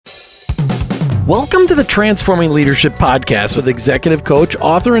Welcome to the Transforming Leadership Podcast with executive coach,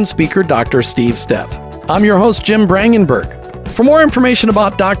 author, and speaker, Dr. Steve Steff. I'm your host, Jim Brangenberg. For more information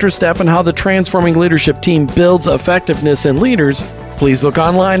about Dr. Steff and how the Transforming Leadership team builds effectiveness in leaders, please look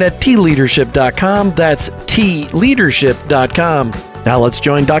online at tleadership.com. That's tleadership.com. Now let's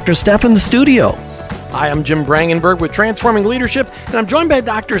join Dr. Steff in the studio. Hi, I'm Jim Brangenberg with Transforming Leadership, and I'm joined by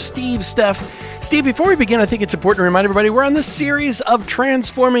Dr. Steve Steff. Steve, before we begin, I think it's important to remind everybody we're on this series of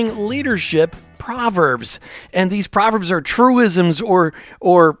Transforming Leadership Proverbs, and these proverbs are truisms or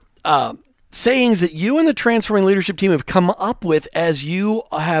sayings that you and the Transforming Leadership team have come up with as you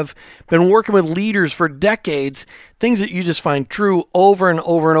have been working with leaders for decades, things that you just find true over and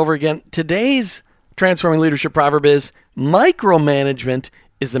over and over again. Today's Transforming Leadership proverb is, micromanagement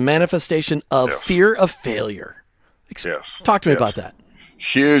is the manifestation of fear of failure. Talk to me about that.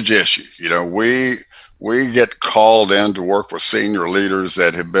 Huge issue. You know, we get called in to work with senior leaders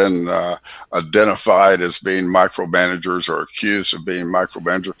that have been identified as being micromanagers or accused of being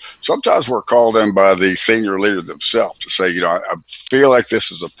micromanagers. Sometimes we're called in by the senior leader themselves to say, you know, I feel like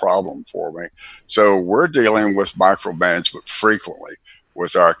this is a problem for me. So we're dealing with micromanagement frequently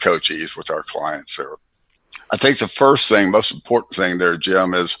with our coachees, with our clients there. I think the first thing, most important thing there,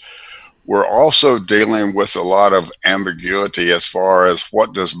 Jim, is we're also dealing with a lot of ambiguity as far as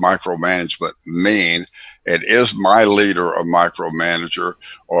what does micromanagement mean, and is my leader a micromanager,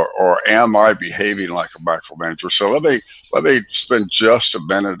 or am I behaving like a micromanager? So let me spend just a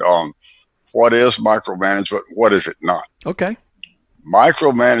minute on what is micromanagement, what is it not. Okay.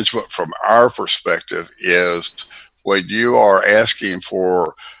 Micromanagement from our perspective is when you are asking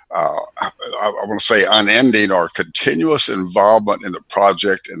for I want to say unending or continuous involvement in the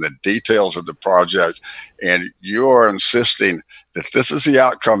project and the details of the project, and you are insisting that this is the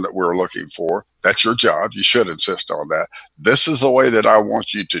outcome that we're looking for. That's your job. You should insist on that. This is the way that I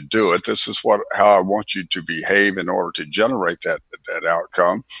want you to do it. This is how I want you to behave in order to generate that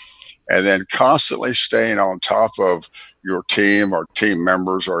outcome. And then constantly staying on top of your team or team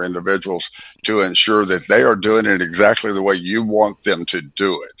members or individuals to ensure that they are doing it exactly the way you want them to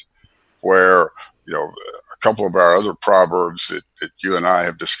do it. Where, you know, a couple of our other proverbs that you and I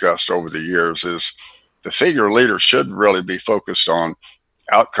have discussed over the years is the senior leader should really be focused on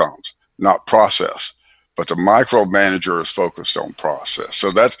outcomes, not process. But the micromanager is focused on process.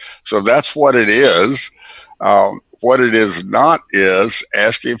 So that's what it is. What it is not is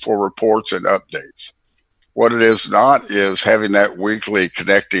asking for reports and updates. What it is not is having that weekly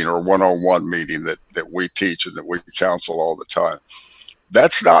connecting or one-on-one meeting that we teach and that we counsel all the time.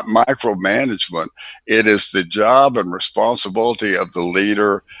 That's not micromanagement. It is the job and responsibility of the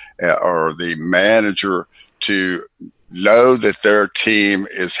leader or the manager to know that their team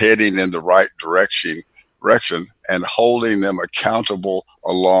is heading in the right direction and holding them accountable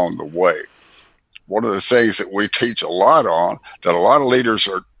along the way. One of the things that we teach a lot on that a lot of leaders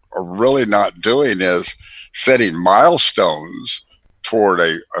are really not doing is setting milestones toward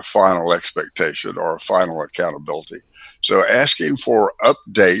a final expectation or a final accountability. So asking for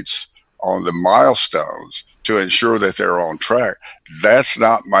updates on the milestones to ensure that they're on track, that's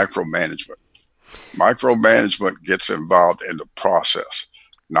not micromanagement. Micromanagement gets involved in the process,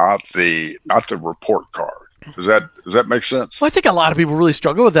 not the report card. Does that make sense? Well, I think a lot of people really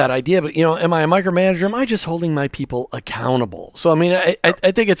struggle with that idea, but, you know, am I a micromanager? Am I just holding my people accountable? So, I mean,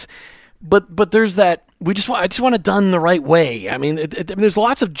 I think it's, but there's that, I just want it done the right way. I mean, there's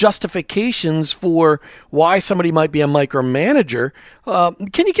lots of justifications for why somebody might be a micromanager.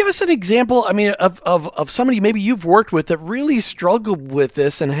 Can you give us an example, I mean, of somebody maybe you've worked with that really struggled with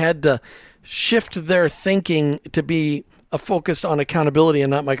this and had to shift their thinking to be focused on accountability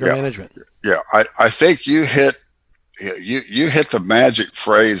and not micromanagement? Yeah, I think you hit the magic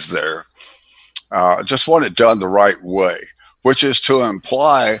phrase there. Just want it done the right way, which is to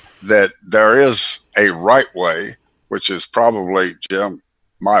imply that there is a right way, which is probably, Jim,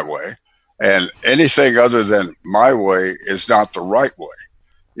 my way, and anything other than my way is not the right way.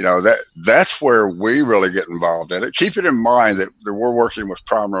 You know, that's where we really get involved in it. Keep it in mind that we're working with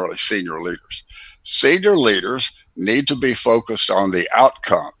primarily senior leaders. Senior leaders need to be focused on the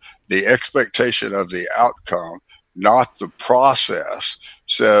outcome, the expectation of the outcome, not the process.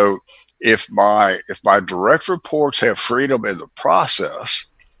 So if my direct reports have freedom in the process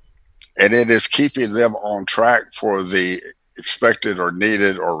and it is keeping them on track for the expected or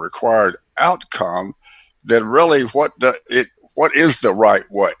needed or required outcome, then really what is the right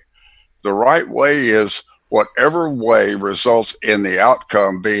way? The right way is whatever way results in the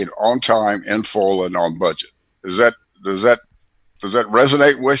outcome being on time, in full, and on budget. Does that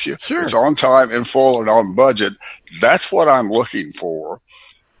resonate with you? Sure. It's on time, in full, and on budget. That's what I'm looking for.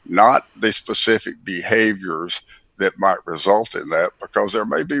 not the specific behaviors that might result in that, because there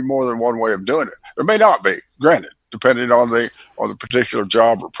may be more than one way of doing it. There may not be, granted, depending on the particular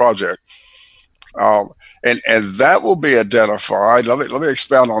job or project. And that will be identified. Let me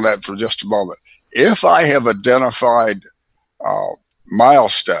expound on that for just a moment. If I have identified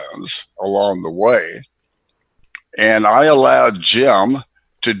milestones along the way, and I allow Jim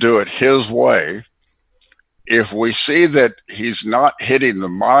to do it his way, if we see that he's not hitting the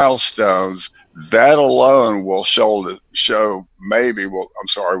milestones, that alone will will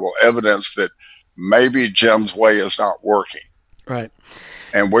evidence that maybe Jim's way is not working. Right.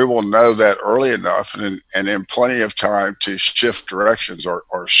 And we will know that early enough and in plenty of time to shift directions or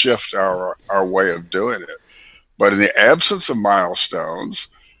shift our way of doing it. But in the absence of milestones,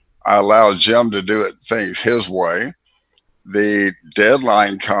 I allow Jim to do things his way. The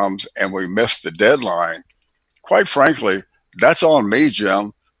deadline comes and we miss the deadline. Quite frankly, that's on me,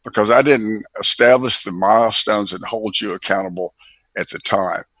 Jim, because I didn't establish the milestones and hold you accountable at the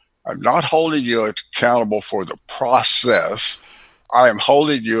time. I'm not holding you accountable for the process. I am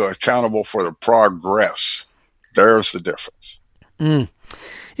holding you accountable for the progress. There's the difference.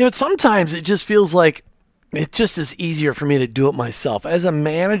 Sometimes it just feels like it just is easier for me to do it myself. As a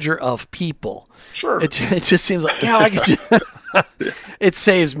manager of people, sure, it just seems like, I can it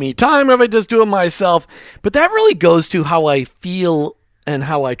saves me time if I just do it myself. But that really goes to how I feel and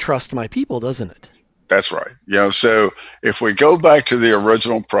how I trust my people, doesn't it? That's right. So if we go back to the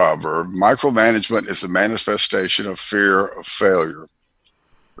original proverb, micromanagement is the manifestation of fear of failure.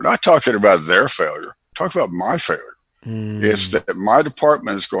 We're not talking about their failure. We're talking about my failure. It's that my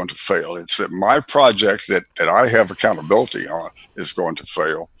department is going to fail. It's that my project that I have accountability on is going to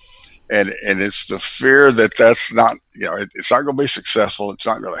fail. And it's the fear that that's not, it's not going to be successful. It's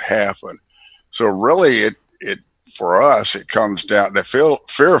not going to happen. So really it for us, it comes down, the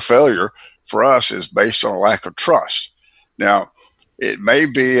fear of failure for us is based on a lack of trust. Now, it may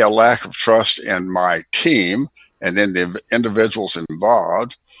be a lack of trust in my team and in the individuals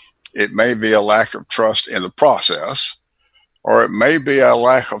involved. It may be a lack of trust in the process, or it may be a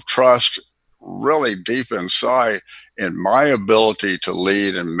lack of trust really deep inside in my ability to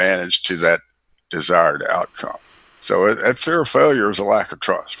lead and manage to that desired outcome. So that fear of failure is a lack of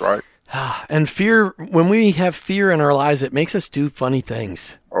trust, right? And fear, when we have fear in our lives, it makes us do funny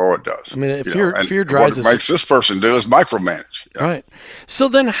things. Oh, it does. I mean, fear drives us. What it makes this person do is micromanage. Yeah. Right. So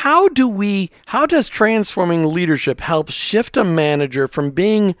then how does transforming leadership help shift a manager from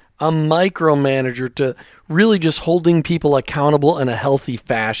being a micromanager to really just holding people accountable in a healthy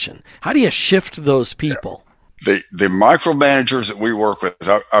fashion? How do you shift those people? Yeah. The micromanagers that we work with,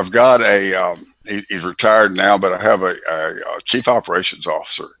 I've got he's retired now, but I have a chief operations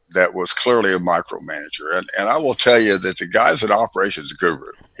officer that was clearly a micromanager. And I will tell you that the guy's an operations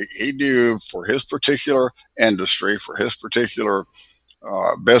guru. He knew for his particular industry, for his particular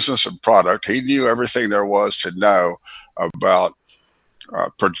business and product, he knew everything there was to know about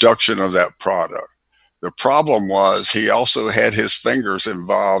production of that product. The problem was he also had his fingers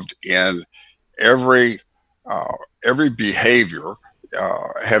involved in every behavior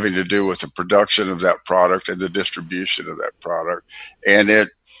having to do with the production of that product and the distribution of that product. And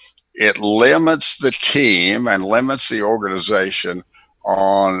it limits the team and limits the organization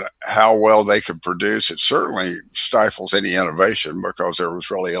on how well they can produce. It certainly stifles any innovation because there was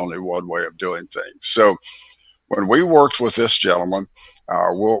really only one way of doing things. So when we worked with this gentleman,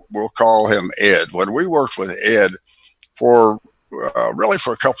 we'll call him Ed. When we worked with Ed for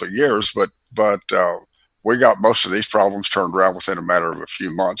a couple of years, but we got most of these problems turned around within a matter of a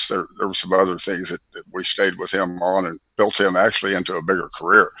few months. There were some other things that we stayed with him on and built him actually into a bigger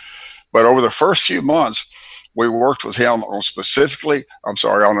career. But over the first few months, we worked with him on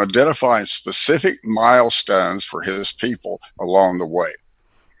identifying specific milestones for his people along the way.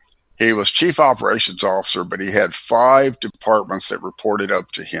 He was chief operations officer, but he had 5 departments that reported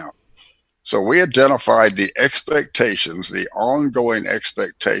up to him. So we identified the expectations, the ongoing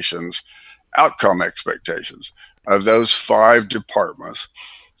expectations, outcome expectations of those 5 departments.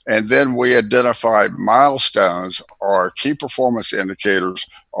 And then we identified milestones or key performance indicators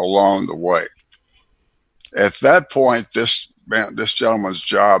along the way. At that point, this gentleman's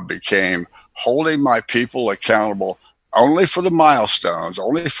job became holding my people accountable only for the milestones,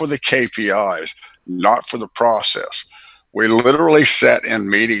 only for the KPIs, not for the process. We literally sat in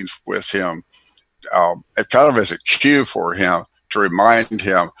meetings with him, kind of as a cue for him to remind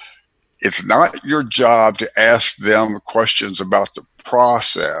him, it's not your job to ask them questions about the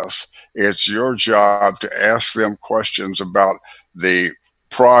process. It's your job to ask them questions about the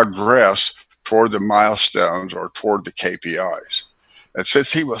progress toward the milestones or toward the KPIs. And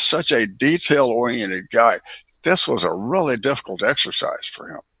since he was such a detail-oriented guy, this was a really difficult exercise for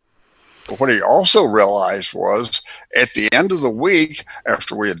him. But what he also realized was at the end of the week,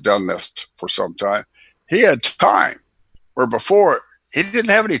 after we had done this for some time, he had time, where before he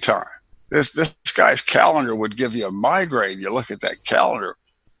didn't have any time. This guy's calendar would give you a migraine. You look at that calendar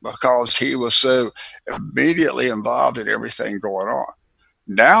because he was so immediately involved in everything going on.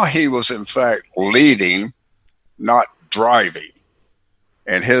 Now he was, in fact, leading, not driving.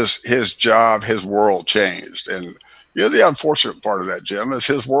 And his job, his world changed. And the unfortunate part of that, Jim, is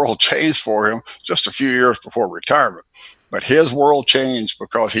his world changed for him just a few years before retirement. But his world changed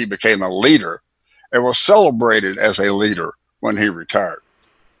because he became a leader and was celebrated as a leader when he retired.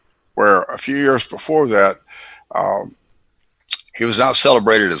 Where a few years before that, he was not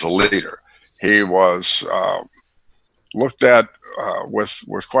celebrated as a leader. He was looked at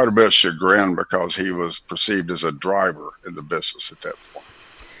with quite a bit of chagrin because he was perceived as a driver in the business at that point.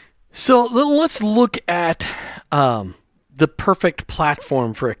 So let's look at the perfect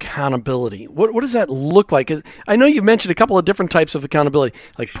platform for accountability. What does that look like? I know you've mentioned a couple of different types of accountability,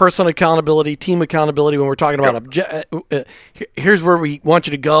 like personal accountability, team accountability. When we're talking about here's where we want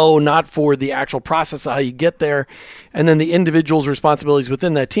you to go, not for the actual process of how you get there, and then the individual's responsibilities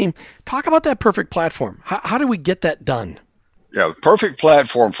within that team. Talk about that perfect platform. How do we get that done? Yeah, the perfect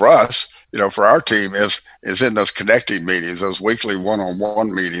platform for us, for our team is in those connecting meetings, those weekly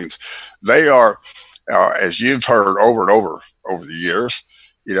one-on-one meetings. They are, as you've heard over and over the years,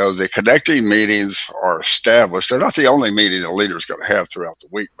 the connecting meetings are established. They're not the only meeting a leader is going to have throughout the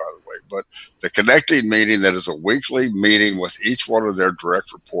week, by the way, but the connecting meeting that is a weekly meeting with each one of their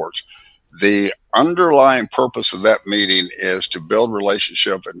direct reports. The underlying purpose of that meeting is to build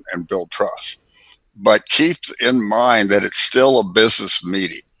relationship and build trust. But keep in mind that it's still a business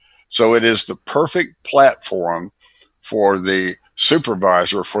meeting. So it is the perfect platform for the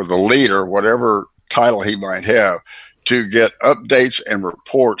supervisor, for the leader, whatever title he might have, to get updates and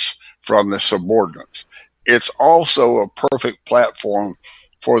reports from the subordinates. It's also a perfect platform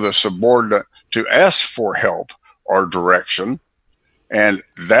for the subordinate to ask for help or direction. And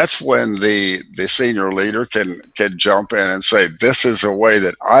that's when the senior leader can jump in and say, this is a way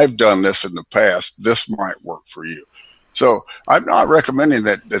that I've done this in the past. This might work for you. So I'm not recommending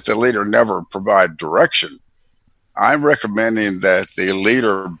that the leader never provide direction. I'm recommending that the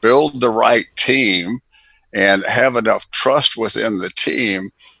leader build the right team and have enough trust within the team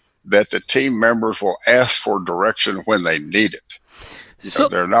that the team members will ask for direction when they need it.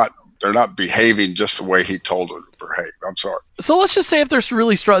 They're not behaving just the way he told them to behave. I'm sorry. So let's just say if there's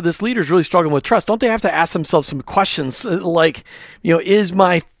really this leader's really struggling with trust, don't they have to ask themselves some questions like, is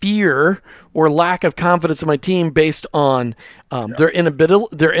my fear or lack of confidence in my team based on their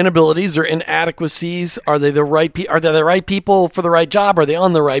inabilities, their inadequacies? Are they the right people for the right job? Are they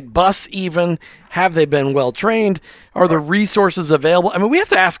on the right bus even? Have they been well trained? Are the resources available? I mean, we have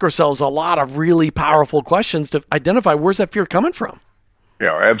to ask ourselves a lot of really powerful questions to identify where's that fear coming from.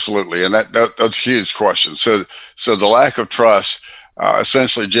 Yeah, absolutely. And that's a huge question. So the lack of trust,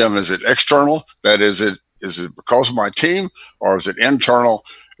 essentially, Jim, is it external? That is it because of my team, or is it internal?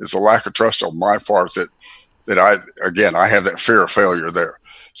 Is the lack of trust on my part that I have that fear of failure there.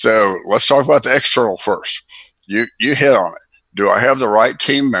 So let's talk about the external first. You hit on it. Do I have the right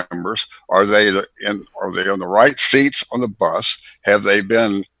team members? Are they on the right seats on the bus? Have they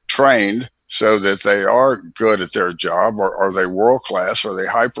been trained so that they are good at their job, or are they world-class? Are they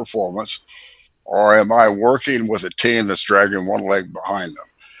high performance? Or am I working with a team that's dragging one leg behind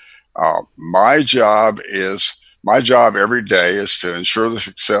them? My job every day is to ensure the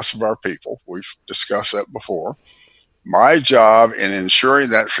success of our people. We've discussed that before. My job in ensuring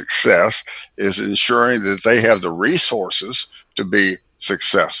that success is ensuring that they have the resources to be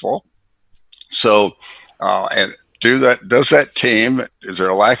successful. So, and does that team, is there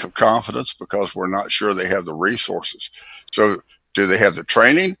a lack of confidence because we're not sure they have the resources? So do they have the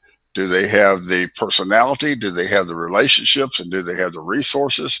training? Do they have the personality? Do they have the relationships? And do they have the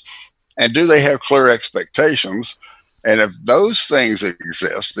resources? And do they have clear expectations? And if those things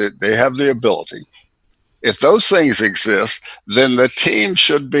exist, they have the ability. If those things exist, then the team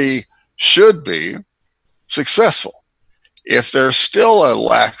should be successful. If there's still a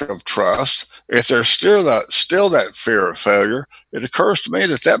lack of trust, if there's still that fear of failure, it occurs to me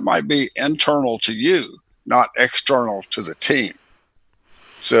that might be internal to you, not external to the team.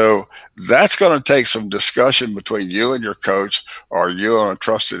 So that's going to take some discussion between you and your coach, or you and a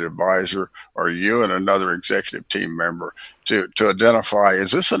trusted advisor, or you and another executive team member to identify,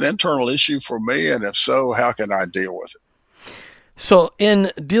 is this an internal issue for me? And if so, how can I deal with it? So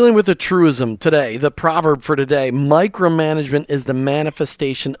in dealing with the truism today, the proverb for today, micromanagement is the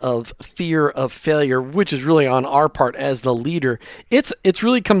manifestation of fear of failure, which is really on our part as the leader. It's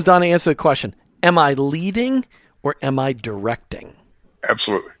really comes down to answer the question, am I leading or am I directing?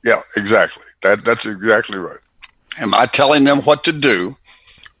 Absolutely. Yeah, exactly. That's exactly right. Am I telling them what to do,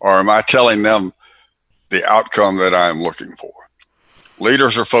 or am I telling them the outcome that I'm looking for?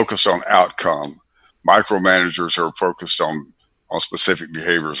 Leaders are focused on outcome. Micromanagers are focused on specific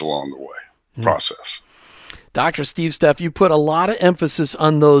behaviors along the way, process. Dr. Steve Steff, you put a lot of emphasis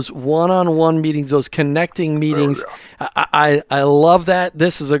on those one-on-one meetings, those connecting meetings. I love that.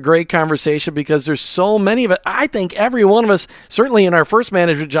 This is a great conversation because there's so many of it. I think every one of us, certainly in our first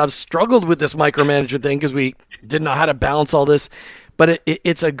management jobs, struggled with this micromanagement thing because we didn't know how to balance all this. But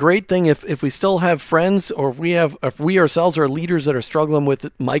it's a great thing if we still have friends or if we ourselves are leaders that are struggling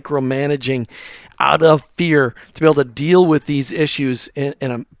with micromanaging out of fear to be able to deal with these issues in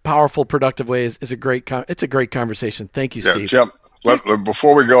a powerful, productive way it's a great conversation. Thank you, Steve. Jim,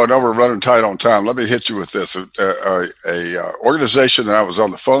 before we go, I know we're running tight on time. Let me hit you with this. A organization that I was on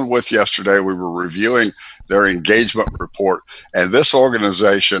the phone with yesterday, we were reviewing their engagement report, and this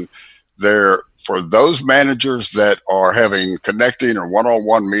organization, for those managers that are having connecting or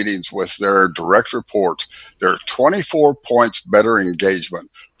one-on-one meetings with their direct reports, there are 24 points better engagement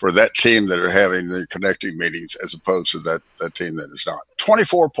for that team that are having the connecting meetings as opposed to that team that is not.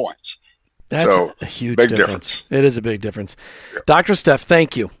 24 points. That's a huge difference. It is a big difference. Yep. Dr. Steff,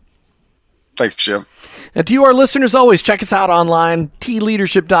 thank you. Thanks, Jim. And to you, our listeners, always check us out online,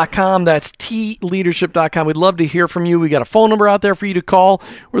 tleadership.com. That's tleadership.com. We'd love to hear from you. We got a phone number out there for you to call,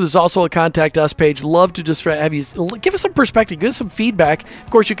 or there's also a contact us page. Love to just have you give us some perspective, give us some feedback. Of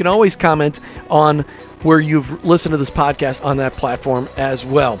course, you can always comment on where you've listened to this podcast on that platform as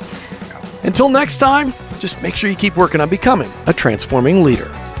well. Until next time, just make sure you keep working on becoming a transforming leader.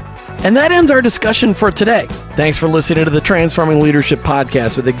 And that ends our discussion for today. Thanks for listening to the Transforming Leadership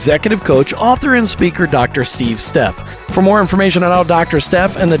Podcast with executive coach, author, and speaker, Dr. Steve Steff. For more information on how Dr.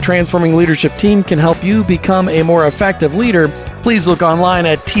 Steff and the Transforming Leadership team can help you become a more effective leader, please look online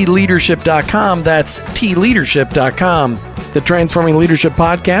at tleadership.com. That's tleadership.com. The Transforming Leadership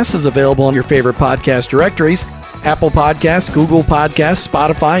Podcast is available on your favorite podcast directories, Apple Podcasts, Google Podcasts,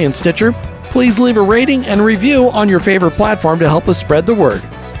 Spotify, and Stitcher. Please leave a rating and review on your favorite platform to help us spread the word.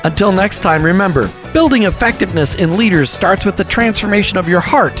 Until next time, remember, building effectiveness in leaders starts with the transformation of your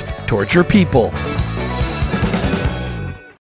heart towards your people.